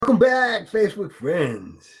Welcome back, Facebook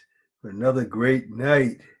friends, for another great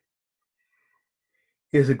night.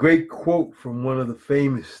 Here's a great quote from one of the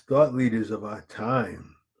famous thought leaders of our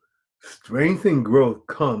time. Strength and growth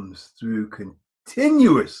comes through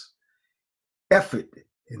continuous effort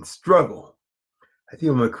and struggle. I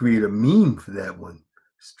think I'm going to create a meme for that one.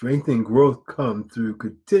 Strength and growth come through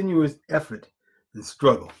continuous effort and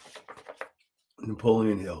struggle.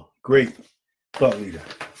 Napoleon Hill, great thought leader.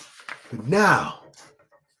 But now,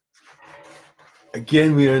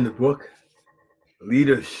 again, we are in the book,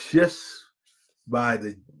 Leaderships by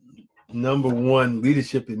the #1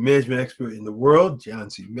 leadership and management expert in the world, John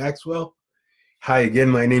C. Maxwell. Hi again,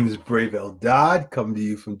 my name is Brave Eldad, coming to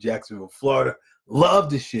you from Jacksonville, Florida. Love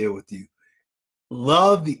to share with you.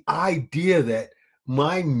 Love the idea that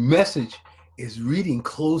my message is reaching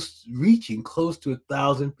close to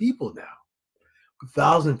 1,000 people now.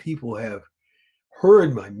 1,000 people have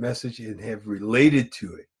heard my message and have related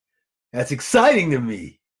to it. That's exciting to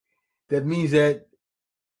me. That means that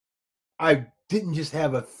I didn't just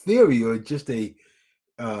have a theory or just a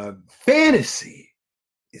fantasy.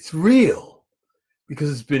 It's real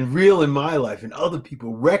because it's been real in my life, and other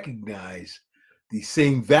people recognize these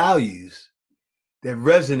same values that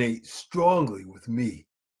resonate strongly with me.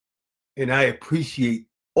 And I appreciate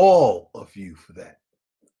all of you for that.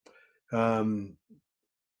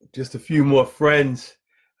 Just a few more friends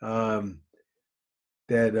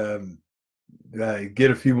get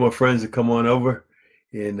a few more friends to come on over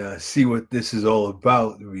and see what this is all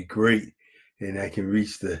about. It would be great. And I can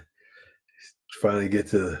finally get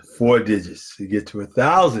to the 4 digits, to get to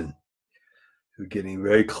 1,000. We're getting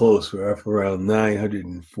very close. We're up around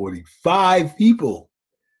 945 people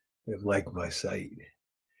that like my site.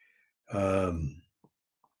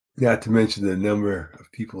 Not to mention the number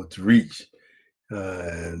of people it's reached.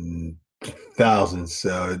 Thousands,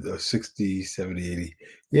 60, 70, 80.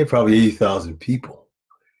 Yeah, probably 80,000 people.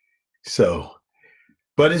 So,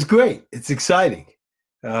 but it's great. It's exciting.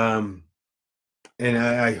 And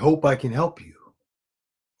I hope I can help you,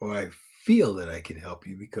 or I feel that I can help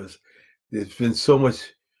you, because there's been so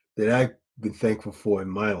much that I've been thankful for in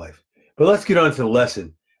my life. But let's get on to the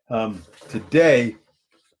lesson. Today,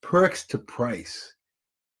 perks to price.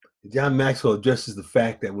 John Maxwell addresses the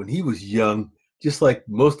fact that when he was young, just like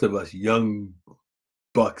most of us young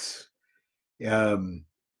bucks, when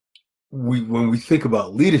we think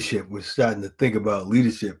about leadership, we're starting to think about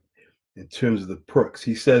leadership in terms of the perks.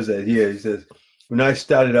 He says that here. He says, when I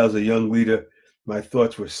started out as a young leader, my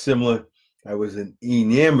thoughts were similar. I was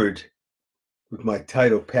enamored with my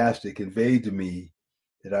title pastor. It conveyed to me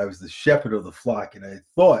that I was the shepherd of the flock, and I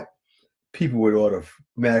thought people would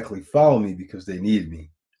automatically follow me because they needed me.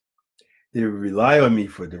 They would rely on me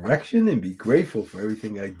for direction and be grateful for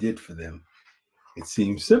everything I did for them. It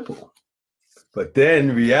seemed simple. But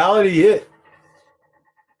then reality hit.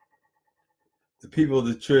 The people of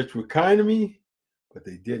the church were kind to me, but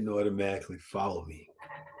they didn't automatically follow me.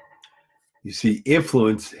 You see,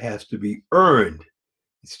 influence has to be earned.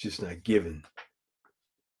 It's just not given.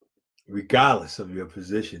 Regardless of your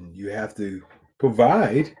position, you have to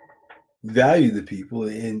provide value to people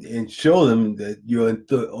and show them that your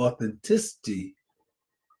authenticity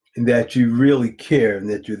and that you really care and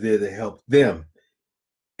that you're there to help them.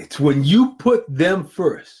 It's when you put them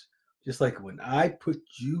first, just like when I put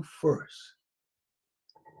you first,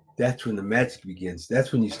 that's when the magic begins.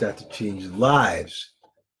 That's when you start to change lives.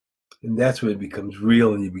 And that's when it becomes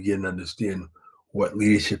real and you begin to understand what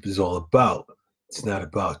leadership is all about. It's not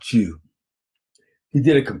about you. He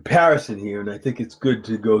did a comparison here, and I think it's good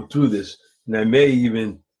to go through this. And I may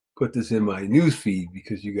even put this in my news feed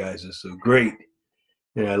because you guys are so great,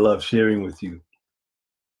 and I love sharing with you.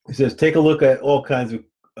 It says, take a look at the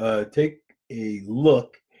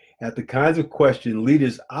kinds of questions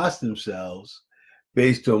leaders ask themselves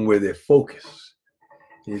based on where they're focused.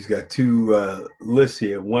 He's got 2 lists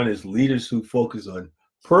here. One is leaders who focus on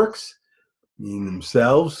perks, meaning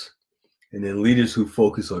themselves, and then leaders who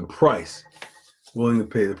focus on price, willing to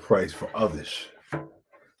pay the price for others.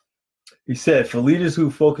 He said, for leaders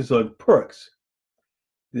who focus on perks,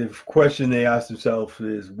 the question they ask themselves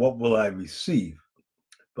is, what will I receive?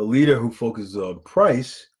 The leader who focuses on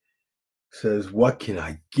price says, what can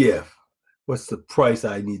I give? What's the price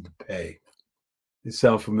I need to pay? Does it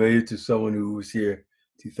sound familiar to someone who was here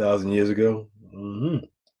 2,000 years ago? Mm-hmm.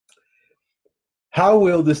 How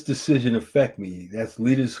will this decision affect me? That's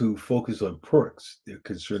leaders who focus on perks. They're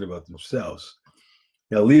concerned about themselves.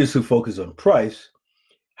 Now, leaders who focus on price,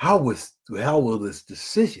 how will this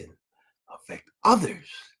decision affect others?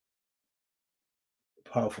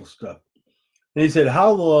 Powerful stuff. And he said,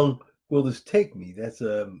 how long will this take me? That's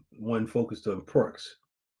one focused on perks.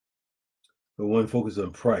 but one focused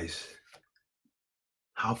on price.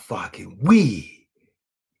 How far can we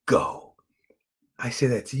go? I say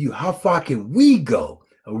that to you. How far can we go?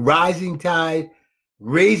 A rising tide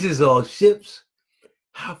raises all ships.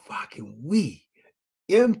 How far can we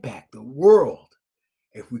impact the world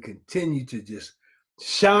if we continue to just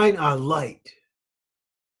shine our light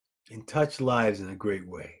and touch lives in a great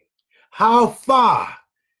way? How far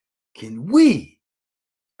can we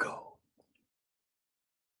go?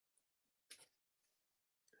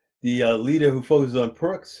 The leader who focuses on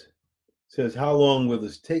perks says, how long will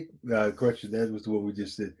this take? Question, that was what we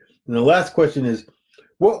just did. And the last question is,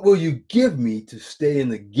 what will you give me to stay in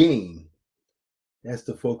the game? That's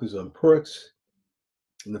the focus on perks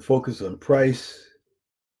and the focus on price.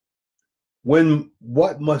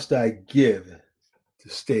 What must I give to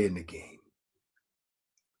stay in the game?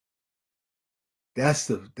 That's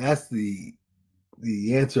the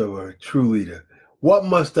answer of a true leader. What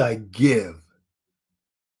must I give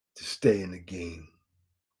to stay in the game?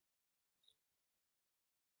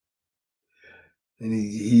 And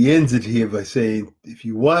he ends it here by saying, if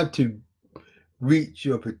you want to reach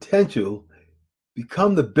your potential,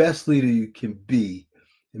 become the best leader you can be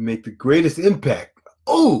and make the greatest impact.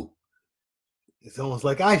 Oh, it's almost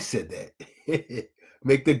like I said that.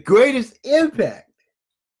 Make the greatest impact.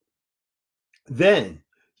 Then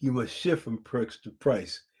you must shift from perks to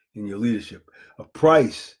price in your leadership. A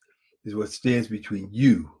price is what stands between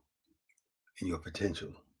you and your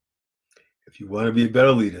potential. If you want to be a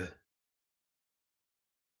better leader,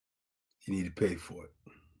 you need to pay for it.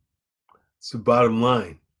 It's the bottom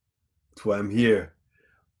line. That's why I'm here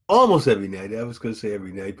almost every night. I was going to say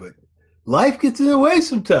every night, but life gets in the way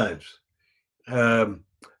sometimes. But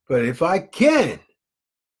if I can,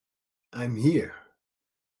 I'm here.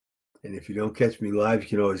 And if you don't catch me live, you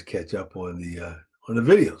can always catch up on the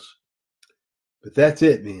videos. But that's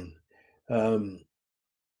it, man.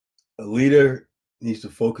 A leader needs to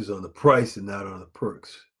focus on the price and not on the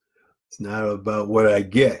perks. It's not about what I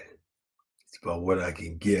get. It's about what I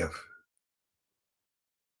can give.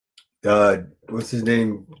 What's his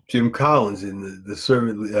name? Jim Collins in the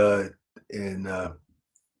servant in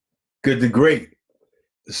Good to Great.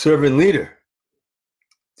 The servant leader.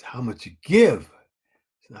 It's how much you give.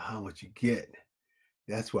 It's not how much you get.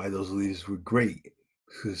 That's why those leaders were great,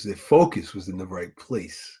 because their focus was in the right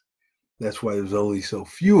place. That's why there was only so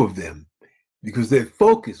few of them, because their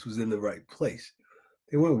focus was in the right place.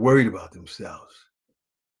 They weren't worried about themselves.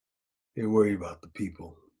 They were worried about the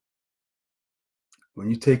people. When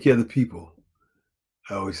you take care of the people,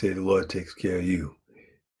 I always say the Lord takes care of you.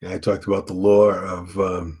 And I talked about the law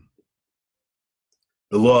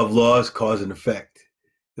of laws, cause and effect.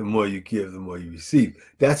 The more you give, the more you receive.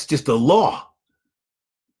 That's just a law.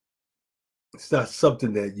 It's not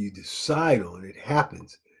something that you decide on. It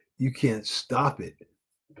happens. You can't stop it.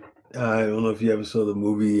 I don't know if you ever saw the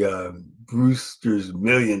movie Brewster's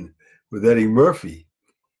Million with Eddie Murphy.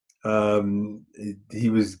 He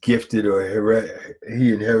was gifted, or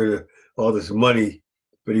he inherited all this money,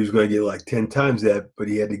 but he was going to get like 10 times that, but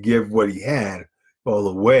he had to give what he had all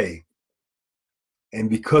away. And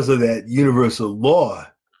because of that universal law,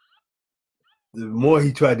 the more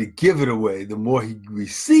he tried to give it away, the more he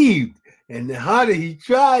received. And the harder he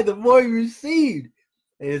tried, the more he received.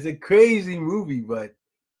 And it's a crazy movie, but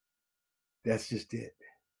that's just it.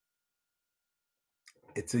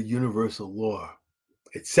 It's a universal law.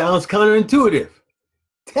 It sounds counterintuitive.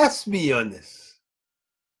 Test me on this.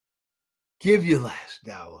 Give your last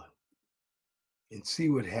dollar and see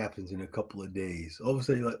what happens in a couple of days. All of a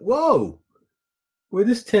sudden, you're like, whoa, where'd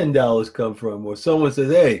this $10 come from? Or someone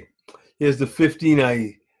says, hey, here's the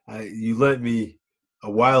 15 you lent me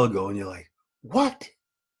a while ago. And you're like, what?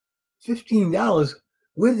 $15?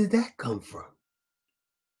 Where did that come from?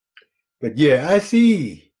 But yeah, I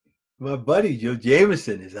see my buddy Joe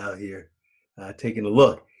Jameson is out here taking a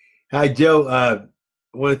look. Hi, Joe.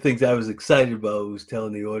 One of the things I was excited about was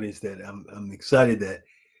telling the audience that I'm excited that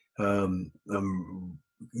I'm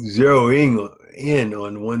zeroing in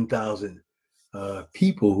on 1,000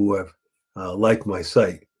 people who have liked my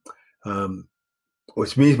site,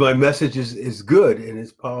 which means my message is good and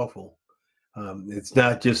it's powerful. It's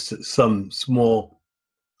not just some small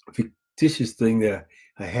fictitious thing that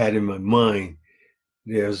I had in my mind.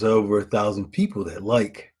 There's over 1,000 people that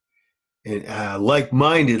like and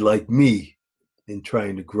like-minded like me in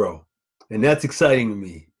trying to grow. And that's exciting to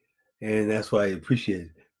me. And that's why I appreciate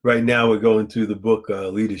it. Right now, we're going through the book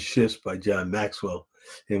Leader Shifts by John Maxwell.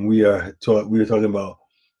 And we are talking about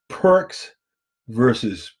perks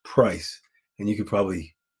versus price. And you can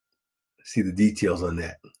probably see the details on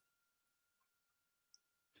that.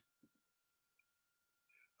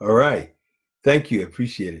 All right. Thank you. I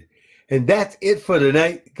appreciate it. And that's it for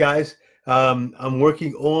tonight, guys. I'm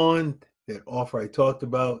working on that offer I talked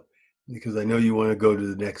about because I know you want to go to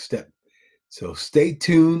the next step. So stay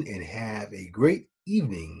tuned and have a great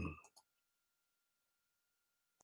evening.